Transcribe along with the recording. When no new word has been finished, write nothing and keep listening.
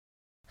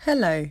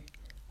Hello,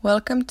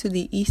 welcome to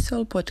the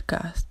ESOL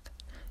Podcast.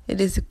 It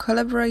is a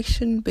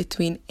collaboration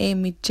between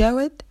Amy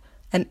Jowett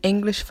and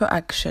English for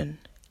Action,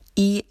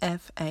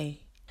 EFA.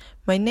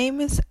 My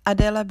name is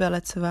Adela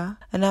Belecova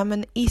and I'm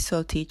an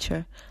ESOL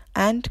teacher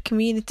and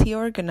community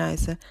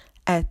organiser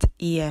at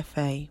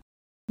EFA.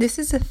 This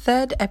is the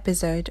third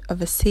episode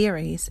of a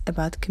series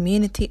about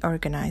community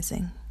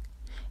organising.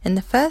 In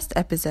the first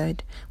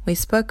episode, we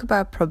spoke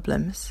about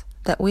problems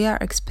that we are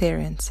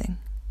experiencing.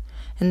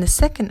 In the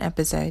second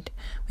episode,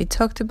 we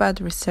talked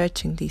about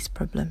researching these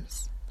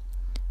problems.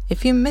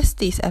 If you missed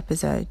these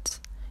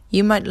episodes,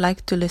 you might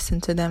like to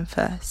listen to them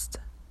first.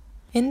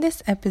 In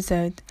this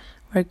episode,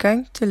 we're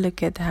going to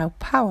look at how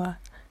power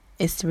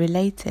is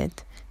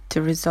related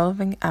to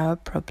resolving our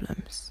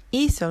problems.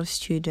 ESOL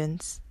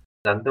students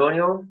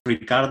Antonio,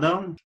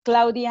 Ricardo,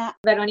 Claudia,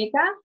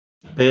 Veronica,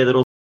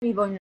 Pedro,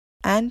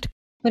 and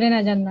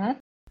Purena Jannat,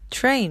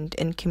 trained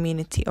in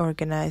community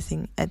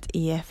organising at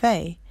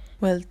EFA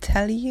will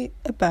tell you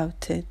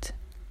about it.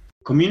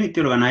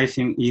 Community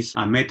organizing is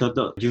a method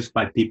used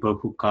by people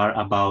who care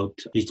about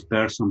each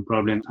person's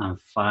problem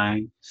and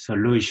find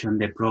solution.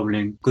 The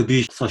problem could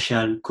be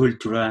social,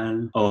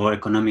 cultural, or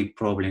economic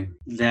problem.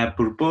 The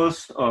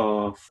purpose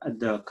of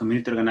the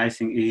community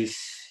organizing is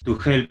to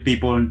help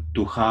people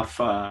to have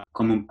a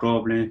common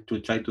problem, to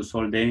try to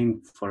solve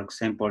them. For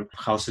example,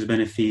 houses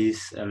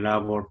benefits,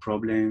 labor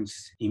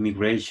problems,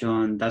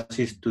 immigration. That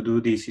is, to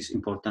do this is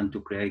important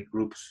to create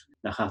groups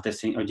that have the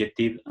same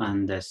objective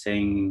and the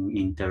same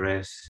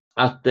interests.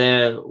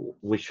 after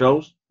we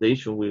chose the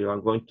issue we are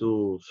going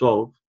to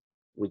solve,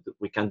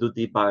 we can do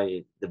this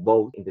by the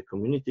vote in the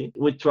community.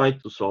 We try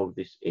to solve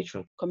this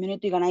issue.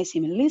 community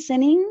organizing and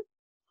listening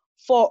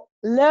for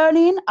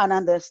learning and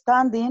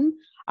understanding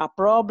our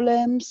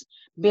problems,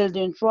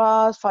 building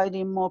trust,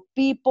 finding more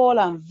people,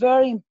 and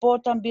very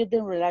important,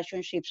 building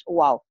relationships.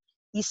 Wow,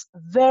 it's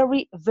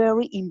very,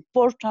 very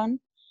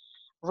important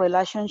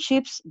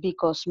relationships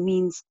because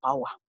means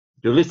power.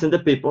 You listen to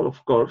people,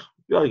 of course,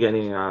 you are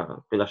getting a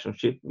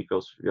relationship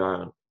because you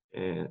are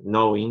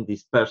knowing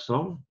this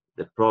person,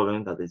 the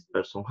problem that this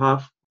person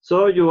have.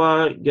 So you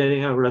are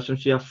getting a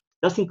relationship.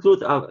 That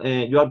includes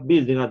you are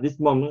building at this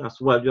moment as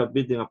well, you are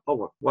building a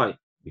power. Why?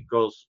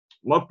 Because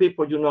more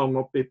people you know,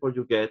 more people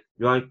you get,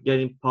 you are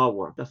getting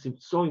power. That's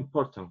so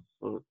important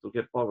to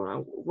get power.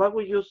 And why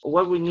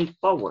we need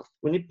power?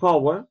 We need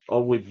power,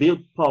 or we build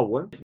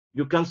power.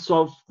 You can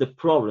solve the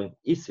problem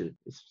easily.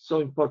 It's so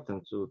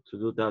important to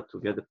do that, to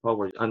get the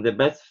power. And the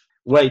best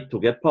way to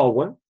get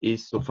power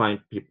is to find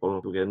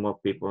people, to get more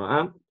people,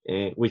 and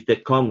with the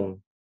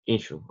common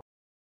issue.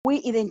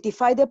 We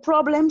identify the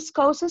problems,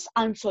 causes,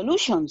 and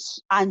solutions,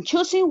 and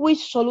choosing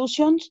which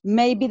solutions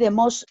may be the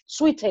most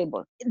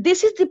suitable.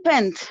 This is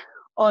depend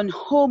on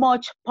how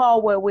much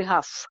power we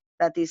have.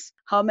 That is,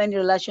 how many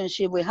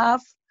relationships we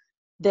have.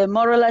 The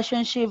more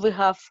relationship we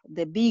have,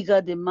 the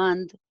bigger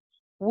demand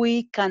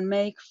we can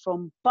make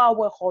from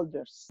power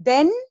holders.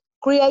 Then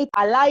create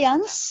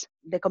alliance,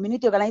 the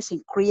community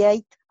organizing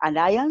create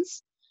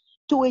alliance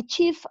to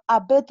achieve a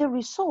better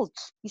result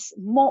is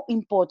more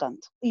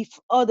important. If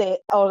other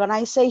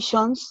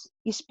organizations,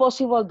 it's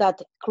possible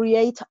that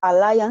create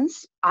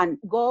alliance and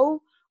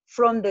go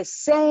from the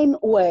same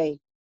way.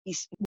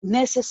 It's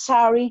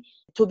necessary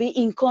to be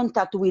in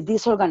contact with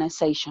these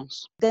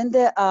organizations. Then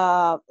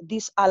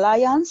this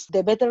alliance,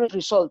 the better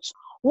results.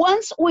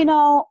 Once we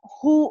know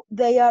who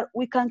they are,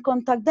 we can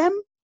contact them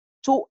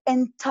to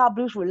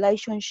establish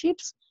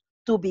relationships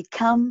to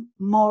become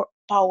more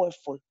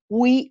powerful.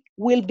 We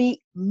will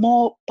be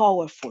more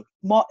powerful,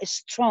 more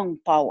strong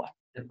power.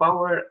 The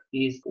power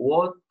is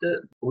what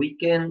we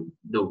can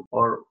do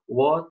or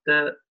what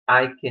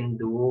I can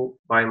do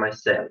by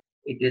myself.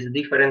 It is a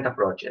different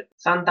approach.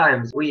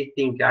 Sometimes we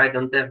think I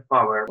don't have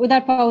power.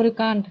 Without power, you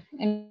can't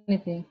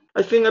anything.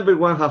 I think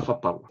everyone have a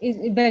power. It's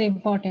very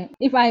important.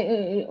 If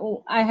I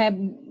have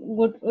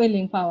good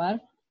willing power,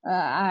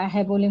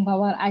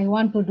 I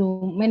want to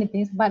do many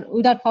things, but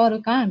without power,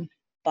 you can't.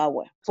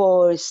 Power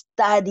for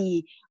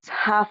study,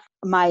 have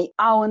my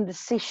own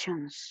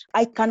decisions.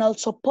 I can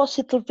also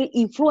positively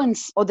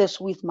influence others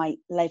with my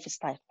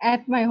lifestyle.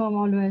 At my home,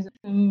 always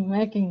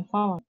making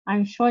power.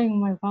 I'm showing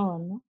my power,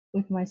 no?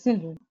 With my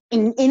children.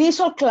 In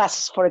ESOL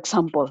classes, for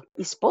example,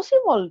 it's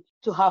possible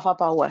to have a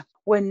power.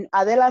 When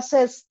Adela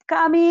says,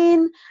 come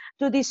in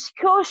to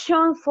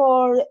discussion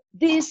for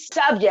this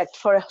subject,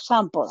 for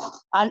example,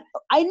 and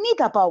I need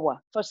a power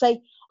for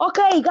say,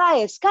 okay,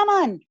 guys, come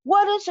on.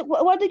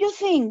 What do you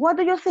think? What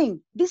do you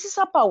think? This is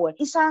a power.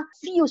 It's a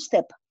few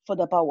steps for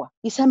the power.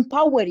 It's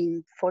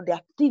empowering for the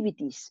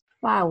activities.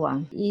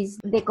 Power is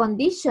the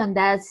condition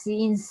that's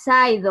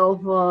inside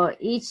of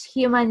each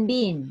human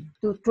being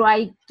to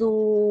try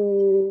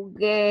to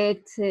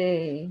get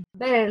a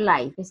better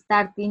life,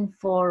 starting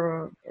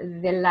for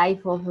the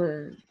life of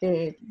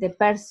the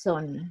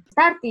person,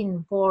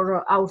 starting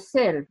for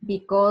ourselves.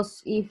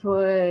 Because if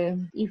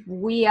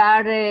we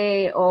are,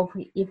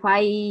 if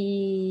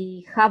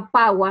I have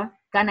power,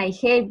 can I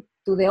help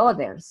to the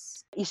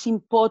others? It's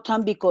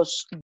important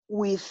because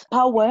with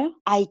power,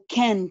 I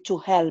can to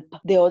help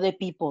the other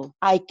people.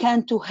 I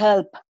can to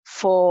help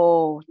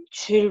for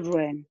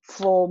children,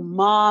 for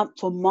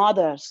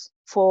mothers,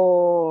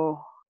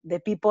 for the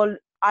people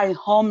are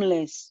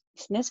homeless.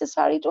 It's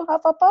necessary to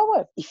have a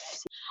power.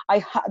 If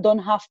I don't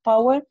have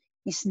power,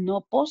 it's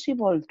not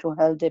possible to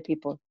help the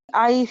people.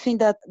 I think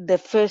that the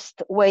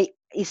first way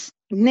is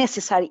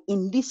necessary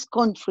in this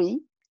country,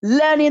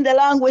 learning the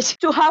language,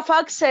 to have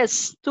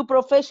access to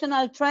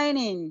professional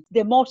training.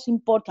 The most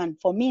important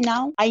for me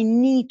now, I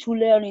need to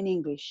learn in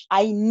English.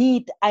 I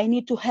need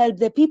to help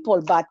the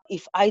people, but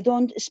if I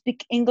don't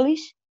speak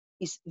English,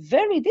 it's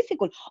very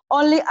difficult.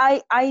 Only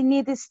I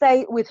need to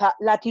stay with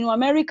Latin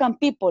American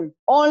people.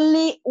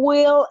 Only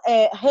will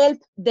help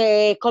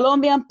the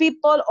Colombian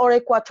people or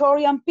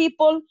Ecuadorian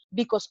people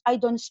because I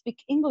don't speak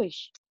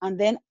English. And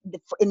then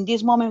in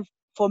this moment,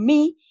 for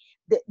me,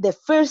 the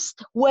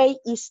first way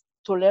is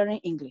to learn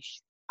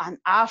English. And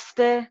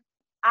after,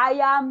 I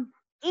am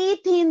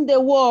eating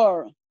the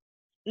world.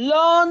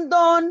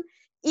 London,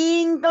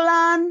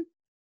 England,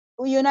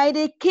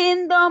 United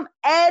Kingdom,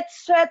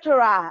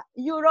 etc.,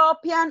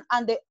 European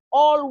and the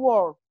whole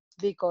world,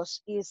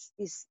 because it's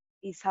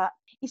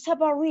a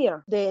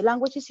barrier. The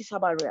languages is a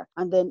barrier,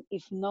 and then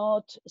if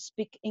not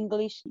speak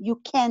English,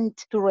 you can't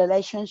do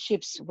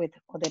relationships with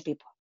other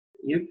people.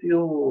 If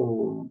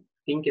you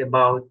think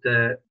about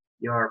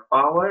your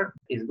power,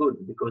 is good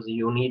because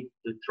you need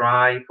to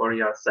try for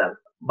yourself.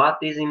 But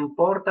it's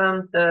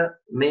important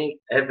make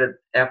every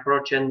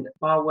approach and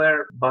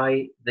power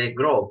by the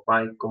group,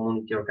 by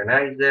community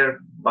organizer,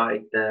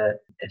 by the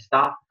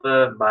staff,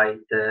 by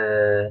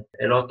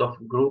a lot of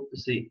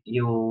groups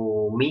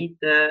you meet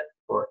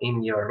for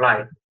in your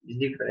life. It's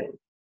different.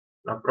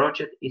 One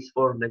project is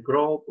for the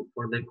group,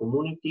 for the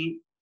community.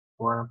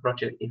 One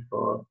project is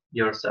for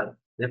yourself.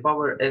 The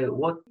power,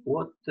 what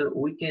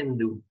we can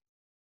do.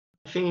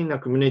 I think in a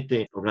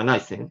community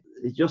organizing,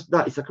 it's just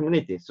that it's a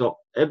community. So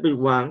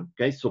everyone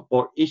can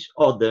support each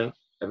other.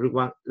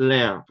 Everyone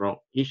learn from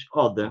each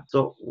other.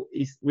 So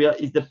it's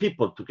the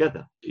people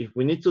together. If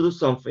we need to do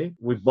something,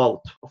 we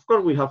vote. Of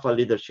course, we have a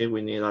leadership.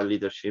 We need a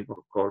leadership,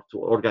 of course, to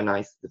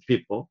organize the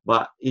people.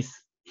 But it's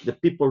the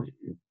people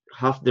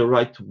have the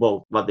right to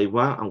vote what they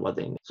want and what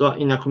they need. So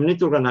in a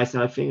community organizing,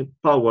 I think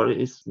power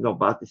is not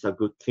bad. It's a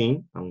good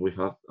thing. And we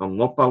have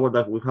more power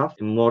that we have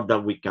and more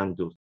that we can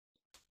do.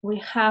 We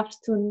have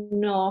to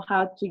know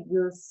how to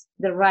use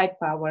the right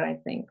power, I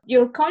think.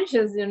 You're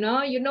conscious, you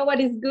know what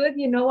is good,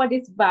 you know what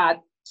is bad.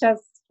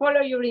 Just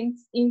follow your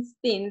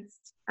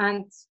instincts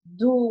and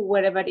do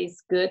whatever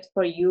is good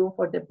for you,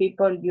 for the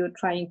people you're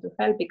trying to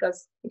help.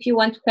 Because if you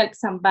want to help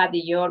somebody,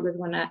 you always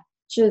want to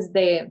choose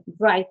the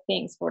right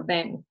things for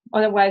them.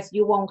 Otherwise,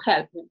 you won't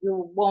help.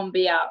 You won't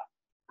be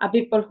a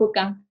people who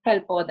can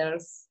help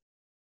others.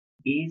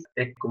 Is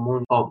a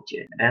common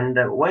object, and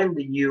when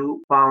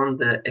you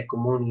found a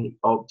common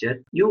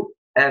object, you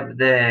have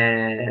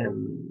the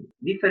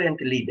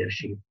different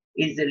leadership.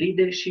 Is the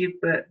leadership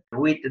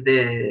with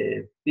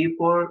the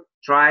people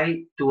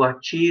try to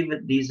achieve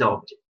this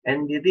object,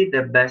 and you did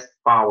the best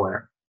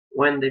power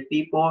when the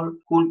people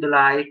could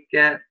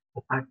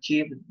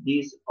achieve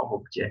this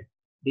object.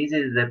 This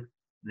is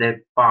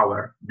the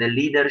power, the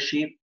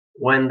leadership.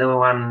 When the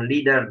one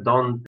leader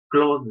don't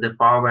close the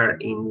power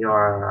in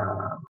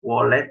your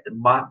wallet,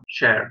 but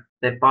share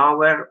the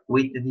power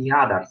with the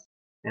others.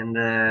 And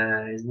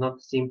it's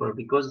not simple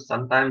because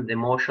sometimes the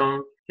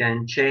emotion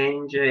can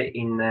change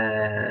in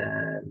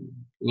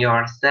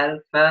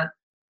yourself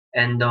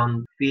and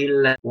don't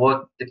feel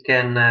what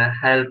can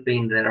help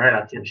in the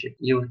relationship.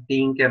 You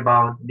think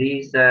about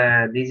this,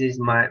 this is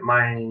my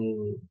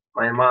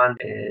mind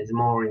is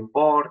more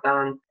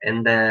important,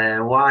 and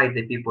why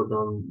the people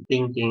don't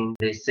thinking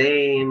the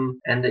same,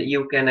 and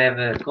you can have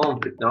a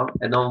conflict, no?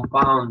 I don't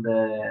found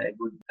a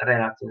good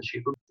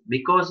relationship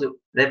because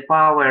the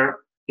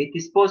power. It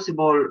is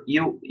possible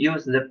you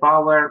use the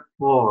power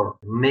for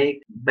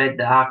make bad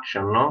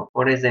action, no?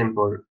 For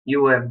example,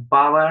 you have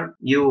power,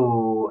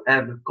 you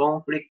have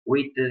conflict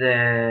with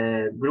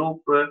the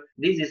group.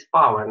 This is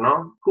power,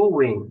 no? Who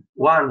win?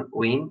 One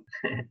win,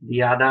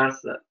 the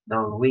others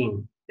don't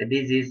win.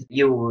 This is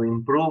you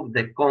improve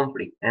the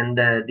conflict, and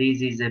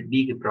this is a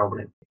big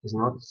problem. It's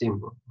not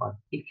simple, but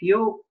if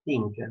you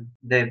think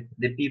that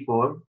the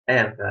people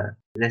have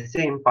the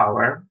same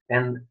power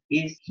and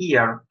is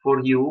here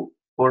for you,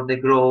 for the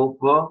group,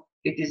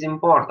 it is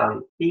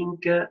important.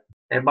 Think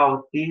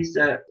about this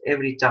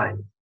every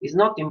time. It's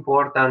not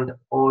important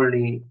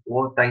only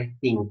what I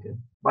think,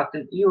 but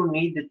you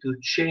need to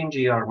change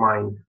your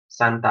mind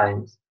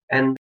sometimes.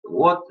 And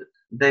what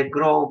the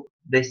group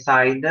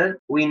decide,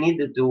 we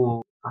need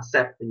to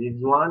accept this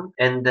one,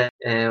 and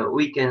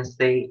we can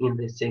stay in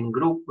the same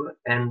group.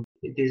 And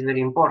it is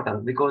very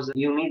important because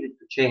you need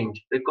to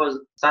change, because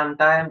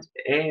sometimes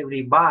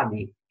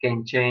everybody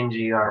can change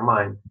your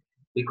mind,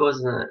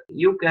 because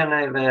you can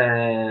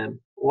have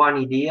one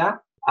idea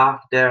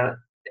after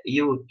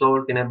you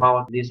talking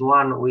about this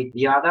one with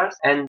the others,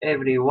 and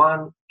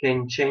everyone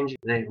can change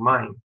their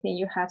mind.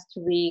 You have to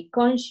be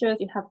conscious,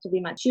 you have to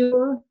be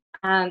mature,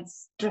 and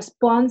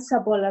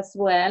responsible as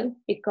well,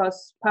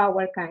 because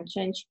power can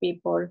change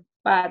people.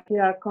 But if you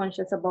are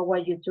conscious about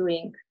what you're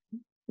doing,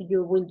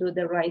 you will do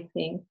the right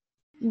thing.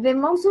 The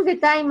most of the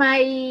time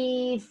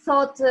I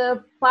thought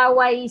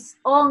power is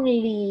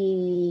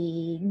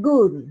only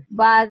good,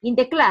 but in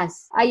the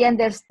class I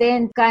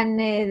understand can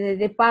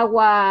the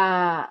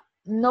power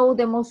know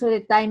the most of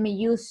the time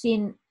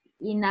using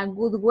in a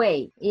good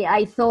way.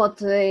 I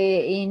thought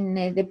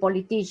in the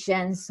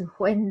politicians,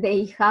 when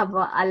they have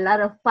a lot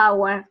of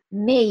power,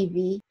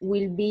 maybe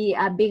will be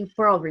a big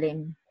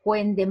problem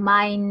when the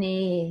mind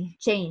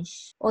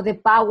change or the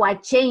power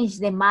change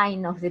the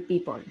mind of the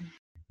people.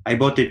 I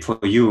voted for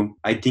you.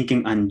 I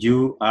thinking, and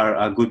you are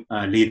a good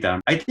leader.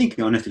 I think,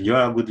 honestly, you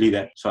are a good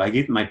leader. So I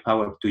give my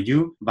power to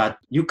you, but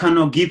you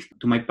cannot give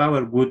to my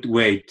power good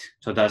weight.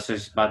 So that's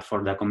just bad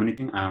for the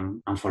community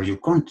and for your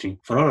country,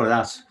 for all of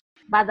us.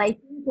 But I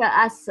think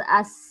as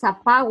a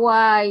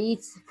power,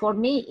 it's for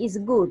me is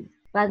good.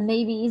 But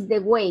maybe it's the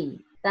way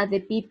that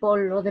the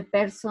people or the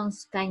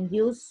persons can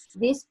use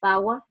this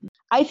power.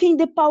 I think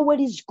the power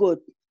is good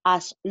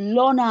as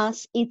long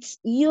as it's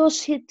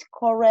used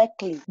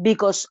correctly,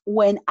 because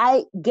when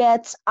I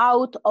get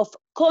out of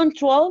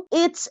control,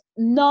 it's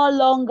no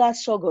longer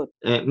so good.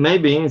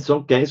 Maybe in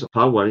some cases,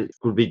 power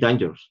could be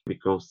dangerous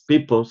because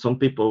some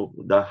people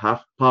that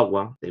have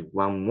power, they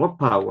want more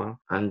power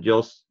and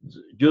just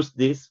use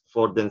this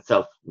for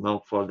themselves,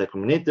 not for the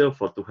community or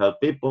for to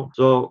help people.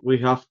 So we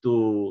have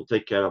to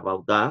take care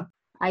about that.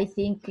 I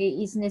think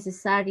it's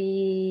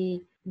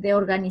necessary the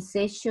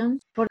organization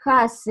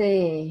has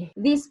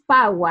this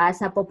power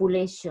as a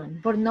population.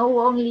 For not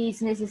only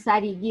it's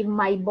necessary give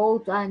my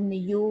vote and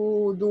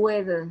you do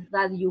it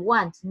that you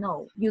want.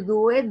 No, you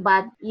do it,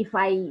 but if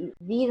I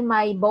did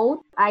my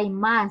vote, I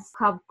must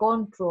have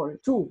control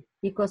too,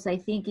 because I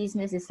think it's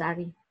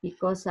necessary,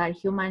 because I'm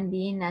human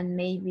being and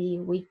maybe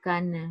we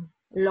can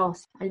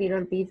lose a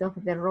little bit of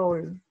the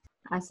role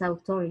as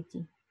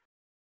authority.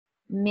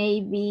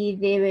 Maybe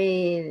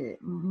the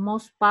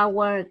most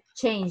power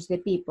change the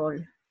people,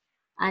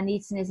 and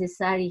it's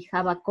necessary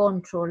have a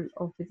control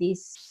of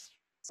this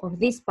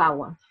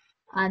power.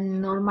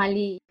 And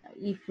normally,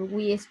 if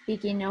we are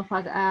speaking of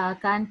a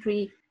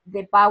country,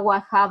 the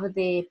power have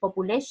the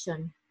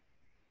population,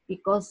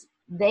 because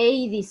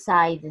they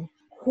decide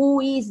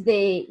who is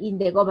in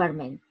the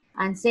government,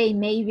 and say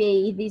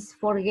maybe it is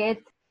forget,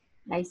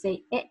 I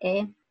say,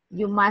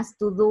 you must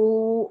to do,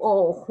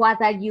 or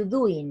what are you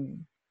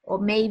doing? Or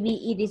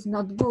maybe it is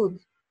not good,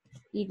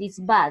 it is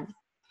bad.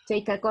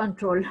 Take a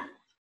control.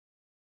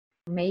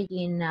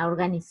 Maybe in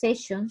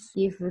organizations,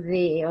 if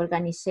the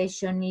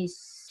organization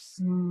is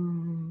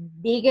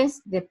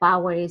biggest, the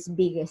power is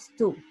biggest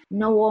too.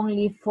 Not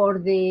only for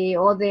the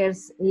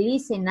others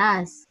listen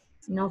us,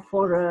 not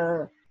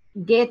for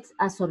get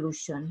a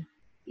solution.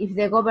 If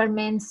the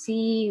government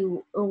see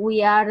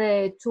we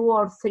are 2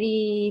 or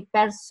 3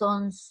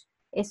 persons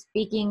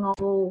speaking of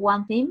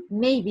one thing,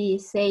 maybe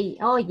say,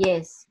 oh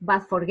yes,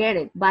 but forget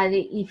it. But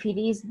if it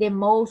is the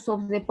most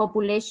of the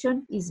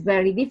population, it's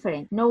very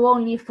different. Not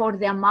only for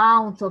the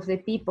amount of the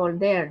people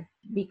there,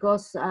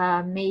 because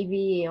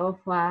maybe of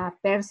a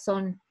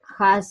person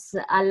has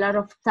a lot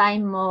of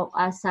time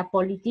as a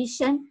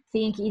politician,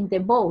 think in the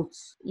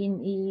votes.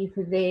 If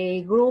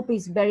the group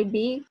is very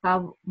big,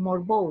 have more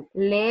votes,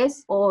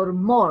 less or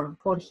more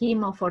for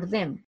him or for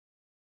them.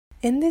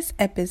 In this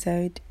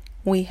episode,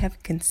 we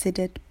have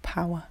considered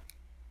power,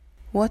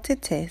 what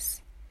it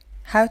is,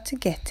 how to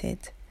get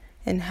it,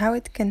 and how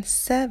it can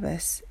serve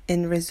us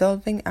in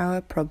resolving our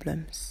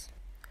problems.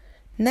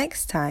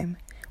 Next time,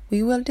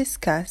 we will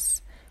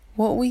discuss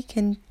what we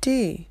can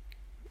do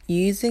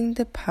using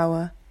the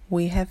power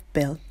we have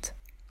built.